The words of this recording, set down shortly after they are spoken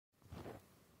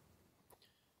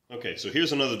Okay, so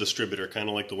here's another distributor, kind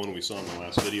of like the one we saw in the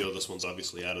last video. This one's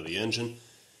obviously out of the engine.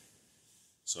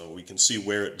 So we can see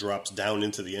where it drops down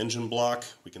into the engine block.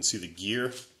 We can see the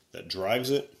gear that drives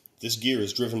it. This gear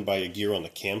is driven by a gear on the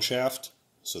camshaft.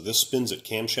 So this spins at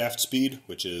camshaft speed,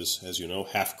 which is, as you know,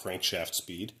 half crankshaft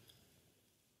speed.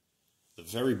 The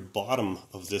very bottom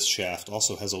of this shaft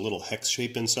also has a little hex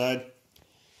shape inside.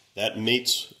 That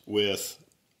mates with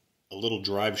a little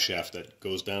drive shaft that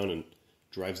goes down and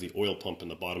drives the oil pump in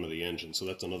the bottom of the engine. So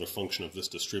that's another function of this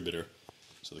distributor.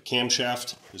 So the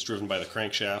camshaft is driven by the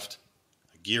crankshaft.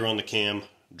 A gear on the cam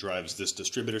drives this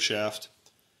distributor shaft.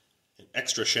 An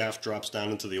extra shaft drops down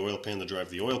into the oil pan to drive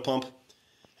the oil pump.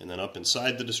 And then up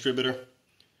inside the distributor,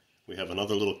 we have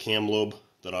another little cam lobe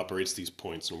that operates these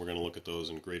points, and we're going to look at those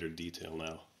in greater detail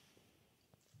now.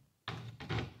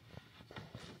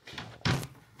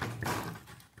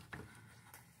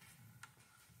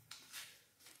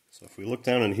 So if we look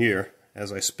down in here,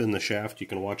 as I spin the shaft, you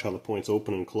can watch how the points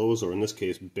open and close, or in this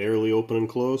case, barely open and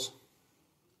close.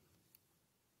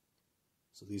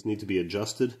 So these need to be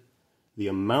adjusted. The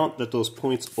amount that those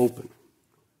points open,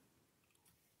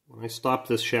 when I stop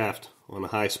this shaft on a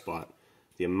high spot,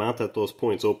 the amount that those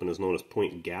points open is known as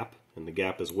point gap, and the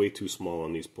gap is way too small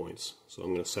on these points. So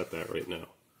I'm going to set that right now.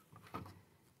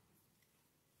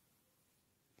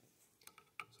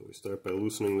 So we start by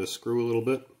loosening this screw a little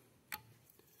bit.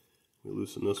 We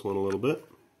loosen this one a little bit.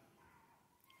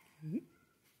 And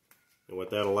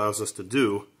what that allows us to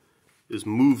do is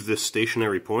move this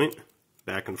stationary point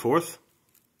back and forth,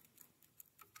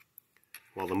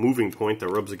 while the moving point that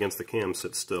rubs against the cam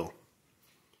sits still.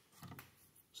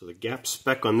 So the gap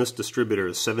spec on this distributor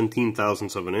is 17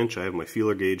 thousandths of an inch. I have my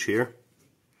feeler gauge here.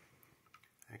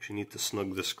 I actually need to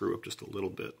snug this screw up just a little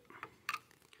bit.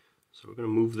 So we're going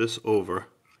to move this over.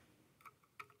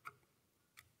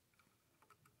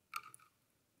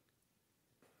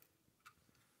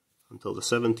 Until the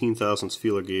 17 thousandths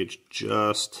feeler gauge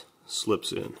just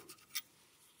slips in.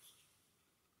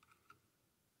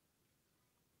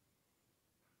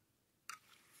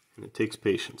 And it takes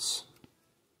patience.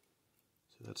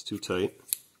 So that's too tight.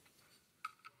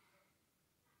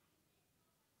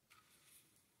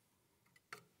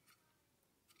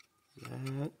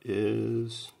 That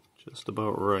is just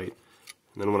about right.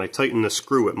 And then when I tighten the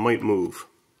screw, it might move.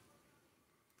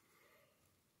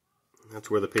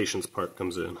 That's where the patience part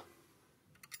comes in.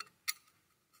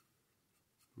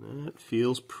 That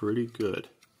feels pretty good.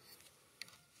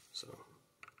 So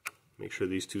make sure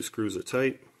these two screws are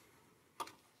tight.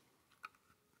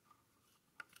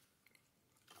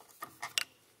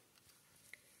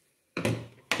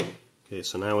 Okay,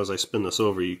 so now as I spin this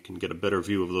over, you can get a better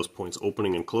view of those points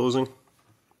opening and closing.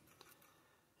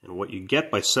 And what you get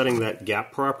by setting that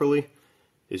gap properly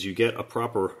is you get a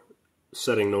proper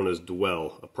setting known as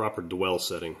dwell, a proper dwell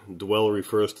setting. Dwell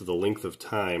refers to the length of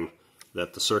time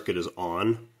that the circuit is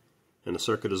on, and the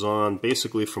circuit is on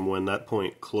basically from when that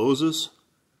point closes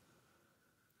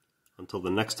until the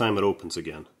next time it opens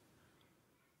again.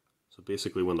 So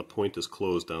basically when the point is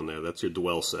closed down there, that's your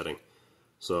dwell setting.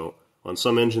 So on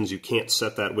some engines you can't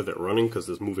set that with it running because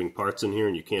there's moving parts in here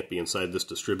and you can't be inside this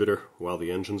distributor while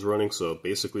the engine's running. So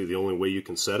basically the only way you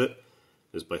can set it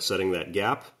is by setting that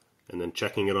gap and then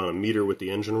checking it on a meter with the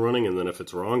engine running, and then if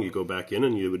it's wrong you go back in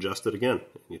and you adjust it again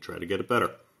and you try to get it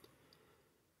better.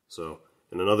 So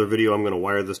in another video I'm going to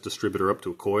wire this distributor up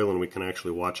to a coil and we can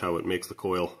actually watch how it makes the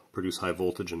coil produce high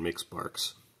voltage and make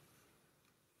sparks.